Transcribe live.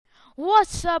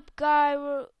What's up,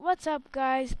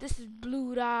 guys? This is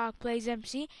Blue Dog Plays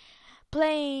MC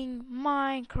playing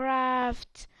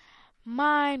Minecraft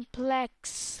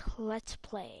Mineplex Let's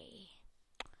Play.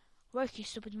 Work, you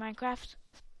stupid Minecraft.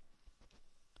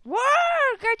 Work!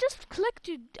 I just clicked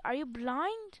you. Are you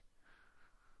blind?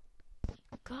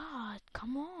 God,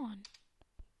 come on.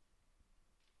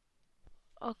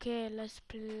 Okay, let's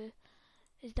play.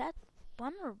 Is that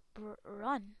one or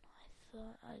run?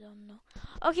 I don't know.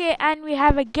 Okay, and we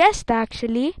have a guest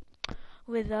actually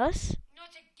with us. Not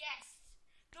a guest,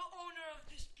 the owner of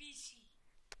this PC.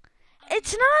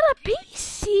 It's not a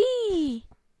PC.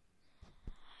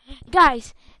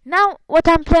 Guys, now what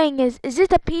I'm playing is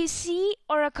it a PC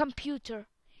or a computer?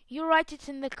 You write it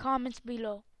in the comments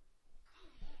below.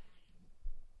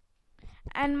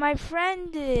 And my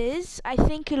friend is, I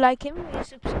think you like him, you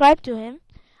subscribe to him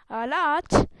a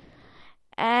lot.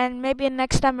 And maybe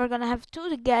next time we're gonna have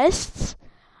two guests.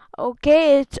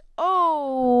 Okay, it's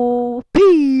OP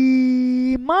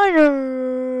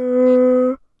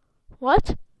Minor.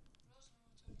 What?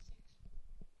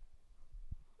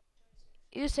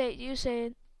 You say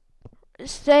it.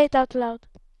 Say it out loud.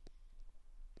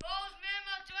 Rose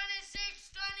Memo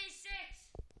 2626.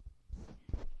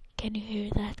 Can you hear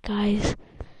that, guys?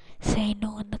 Say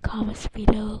no in the comments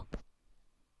below.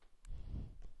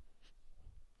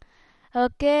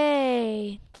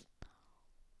 Okay.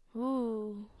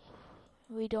 Ooh.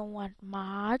 We don't want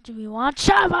mods. We want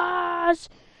servers.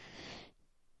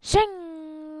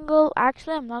 Single.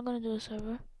 Actually, I'm not gonna do a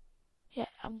server. Yeah,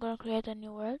 I'm gonna create a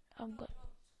new world.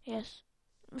 Yes.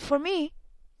 For me.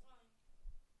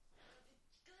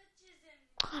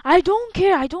 I don't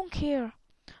care.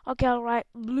 Okay, I'll write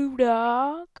Blue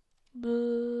Dog.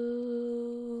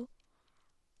 Blue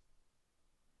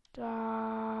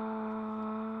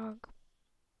Dog.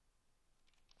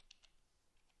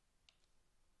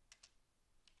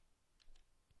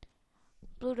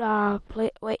 Blue Dog.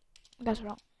 Wait, that's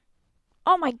wrong.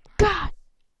 Oh my god!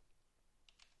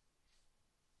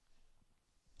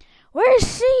 Where is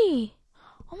C?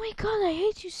 Oh my god, I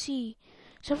hate you, C.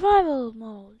 Survival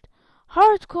mode.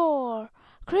 Hardcore.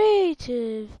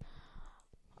 Creative.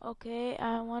 Okay,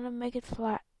 I want to make it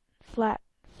flat. Flat.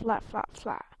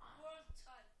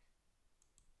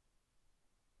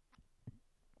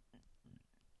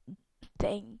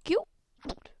 Thank you.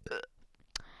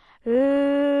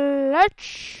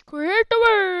 Let's create the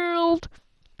world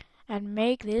and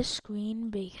make this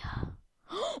screen bigger.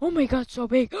 Oh my god, so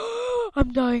big.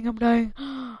 I'm dying.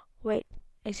 Wait,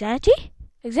 Exanity?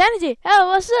 Oh,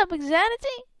 what's up,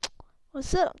 Exanity?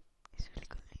 What's up?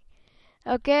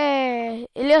 Okay,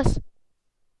 Elias.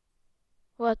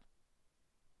 What?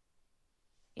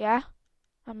 Yeah?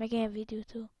 I'm making a video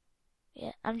too.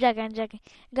 Yeah, I'm joking.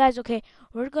 Guys, okay,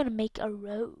 we're gonna make a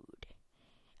road.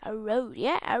 A road.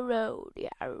 I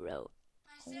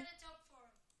set it up for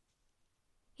him.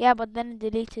 Yeah, but then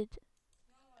deleted.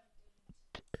 No, I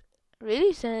didn't.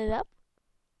 Really? Set it up?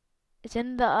 It's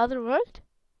in the other world?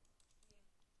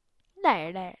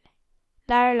 Liar.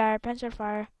 Pencil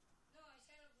fire. No, I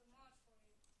set up the mod for you.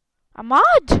 A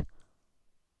mod?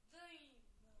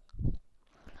 The mod.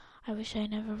 I wish I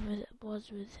never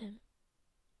was with him.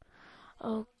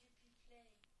 Oh,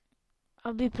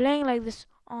 I'll be playing like this.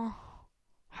 Oh,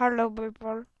 hello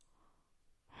people.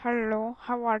 Hello,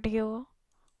 how are you?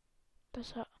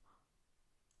 That's how.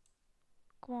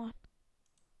 Come on.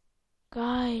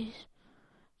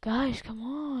 Guys, come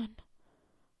on.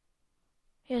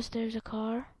 Yes, there's a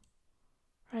car.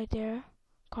 Right there.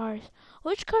 Cars.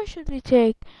 Which car should we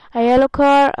take? A yellow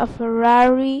car, a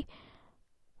Ferrari,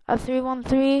 a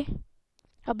 313,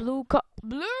 a blue car.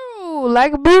 Blue!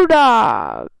 Like a blue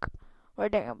dog. We're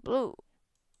taking blue.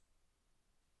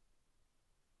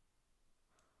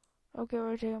 Okay,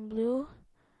 we're taking blue.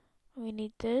 We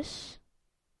need this.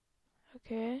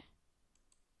 Okay.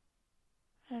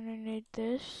 And we need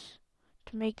this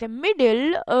to make the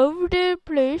middle of the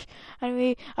place.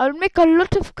 And I'll make a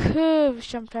lot of curves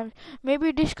sometimes.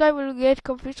 Maybe this guy will get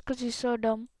confused because he's so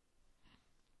dumb.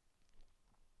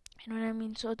 And when I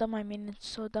mean so dumb, I mean it's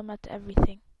so dumb at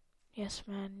everything. Yes,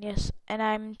 man, yes. And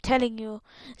I'm telling you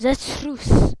the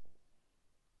truth.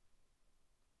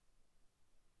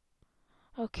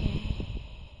 Okay.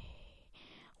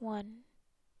 One.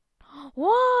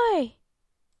 Why?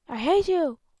 I hate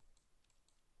you.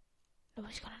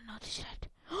 Nobody's gonna notice that.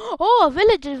 Oh, a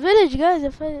village, guys. I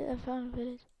found a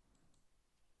village.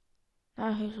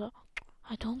 Now he's like,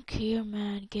 I don't care,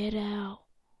 man. Get out.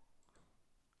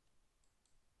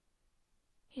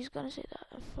 He's gonna say that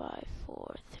in 5,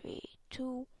 4, 3,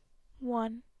 2,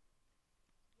 1.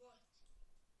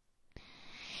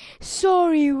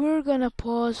 Sorry, we're gonna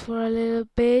pause for a little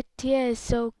bit.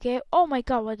 Yes, okay. Oh my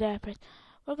god, what did I press?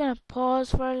 We're gonna pause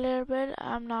for a little bit.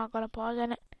 I'm not gonna pause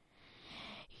on it.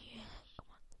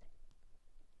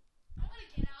 I'm gonna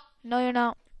get out. No, you're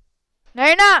not. No,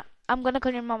 you're not. I'm gonna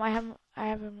call your mom. I have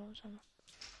her mom's number.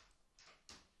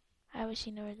 I wish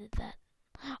she never did that.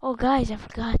 Oh, guys, I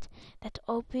forgot that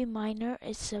OP Minor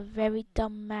is a very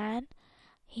dumb man.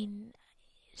 He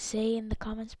say in the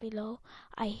comments below,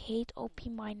 I hate OP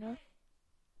Minor.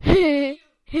 You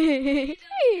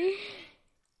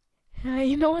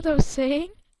know what I was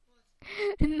saying?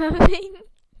 Nothing.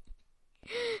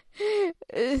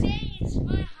 Say it's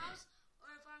my house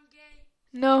or if I'm gay.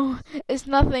 No, it's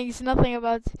nothing. It's nothing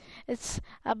about. It's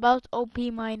about OP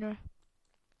Minor.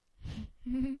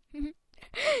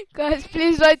 Guys,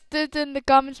 please write it in the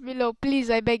comments below. Please,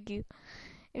 I beg you.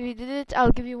 If you did it,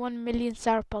 I'll give you 1 million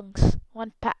Sarpunks.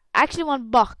 Actually, 1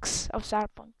 box of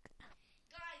Sarpunk. Guys,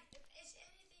 if there's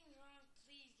anything wrong,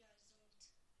 please guys don't.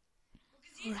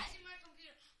 Because he's Right. using my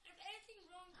computer. If anything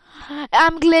wrong,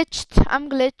 I'm glitched. I'm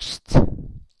glitched.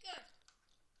 good.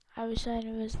 I wish I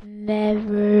was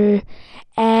never,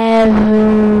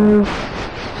 ever.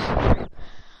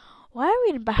 Why are we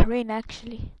in Bahrain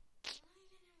actually?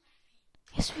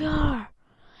 Yes, we are.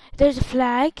 There's a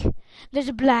flag. There's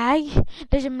a flag.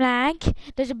 There's a flag.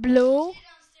 There's a blow. Sit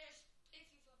downstairs.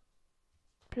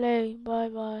 Play FIFA. Play. Bye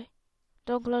bye.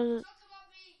 Don't close it. Talk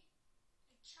about me.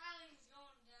 The challenge is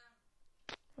going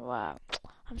down. Wow.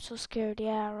 I'm so scared.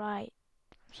 Yeah, right.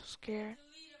 I'm so scared. The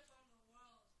leader from the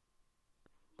world.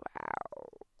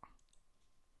 Wow.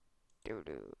 Do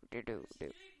do do do do.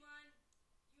 Sleep, man.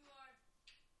 You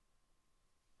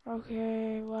are.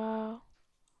 Okay. Wow.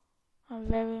 I'm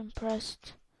very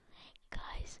impressed.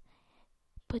 Guys,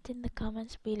 put in the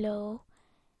comments below.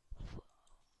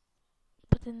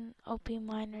 Put in OP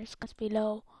Minor's comments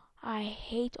below. I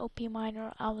hate OP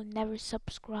Minor. I will never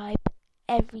subscribe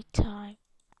every time.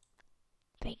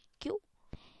 Thank you.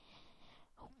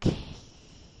 Okay.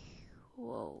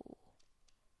 Whoa.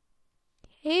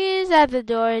 He's at the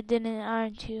door,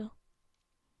 aren't you?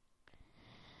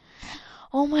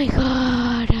 Oh my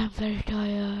god, I'm very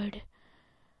tired.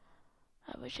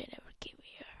 I wish I never came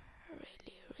here.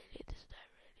 Really, this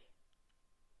time,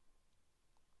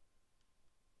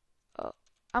 really. Oh,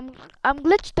 I'm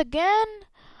glitched again.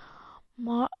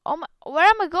 Oh my, where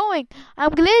am I going?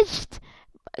 I'm glitched,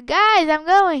 guys. I'm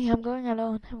going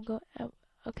alone.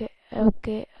 Okay. I'm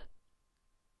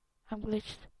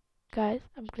glitched, guys.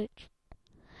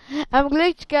 I'm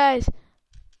glitched, guys.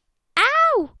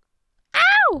 Ow!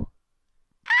 Ow!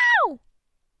 Ow!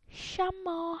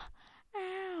 Shamo!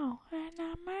 Ow! And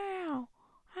I'm ow!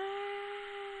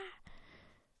 Ah!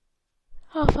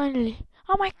 Oh, finally!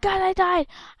 Oh my God! I died!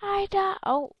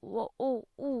 Oh! Whoa! Oh!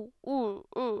 Ooh! Ooh!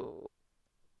 Ooh!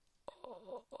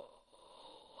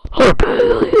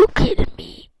 Are you kidding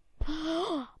me?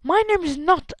 My name is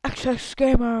not XX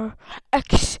Gamer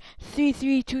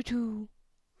X3322.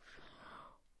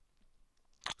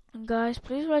 Guys,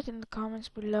 please write in the comments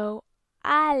below.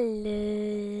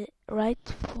 I'll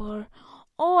write for.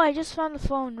 Oh, I just found the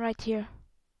phone right here.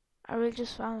 I really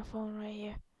just found the phone right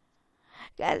here.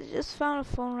 Guys, I just found a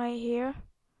phone right here.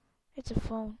 It's a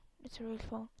phone. It's a real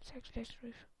phone. It's actually a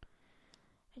real phone.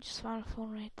 I just found a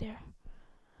phone right there.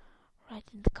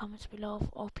 Write in the comments below of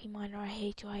OP Minor, I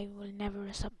hate you. I will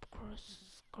never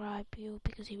subscribe you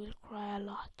because he will cry a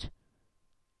lot.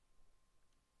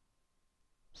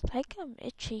 It's like I'm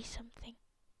itchy something.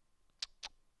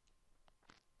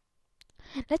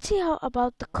 Let's see how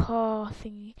about the car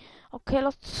thingy. Okay,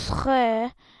 let's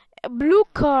try a blue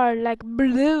car like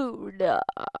blue dog.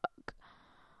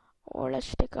 Or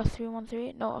let's take a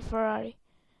 313. No, a Ferrari.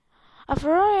 A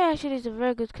Ferrari actually is a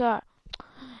very good car.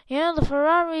 You know, the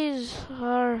Ferraris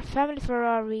are family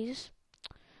Ferraris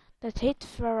that hate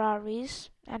Ferraris,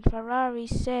 and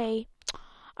Ferraris say,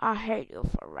 I hate you,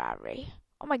 Ferrari.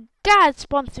 Oh my God, it's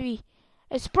spawn 3.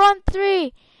 It's spawn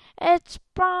 3. It's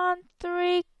spawn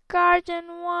 3 cars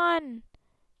in 1.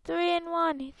 3 in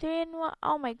 1. 3 in 1.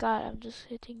 Oh my God, I'm just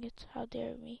hitting it. How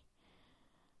dare me.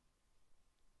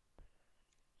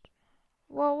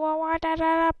 Whoa, whoa, whoa, da, da,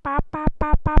 da, pop, pop,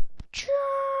 pop, pop.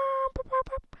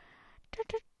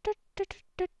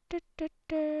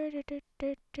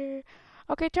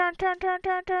 Okay, turn.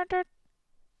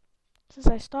 Since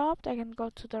I stopped, I can go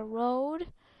to the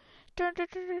road. Turn.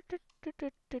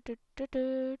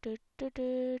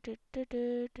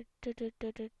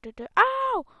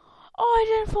 Ow! Oh, I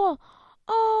didn't fall.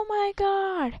 Oh my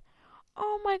God.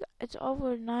 It's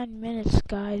over 9 minutes,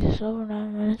 guys. It's over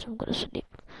 9 minutes. I'm gonna sleep.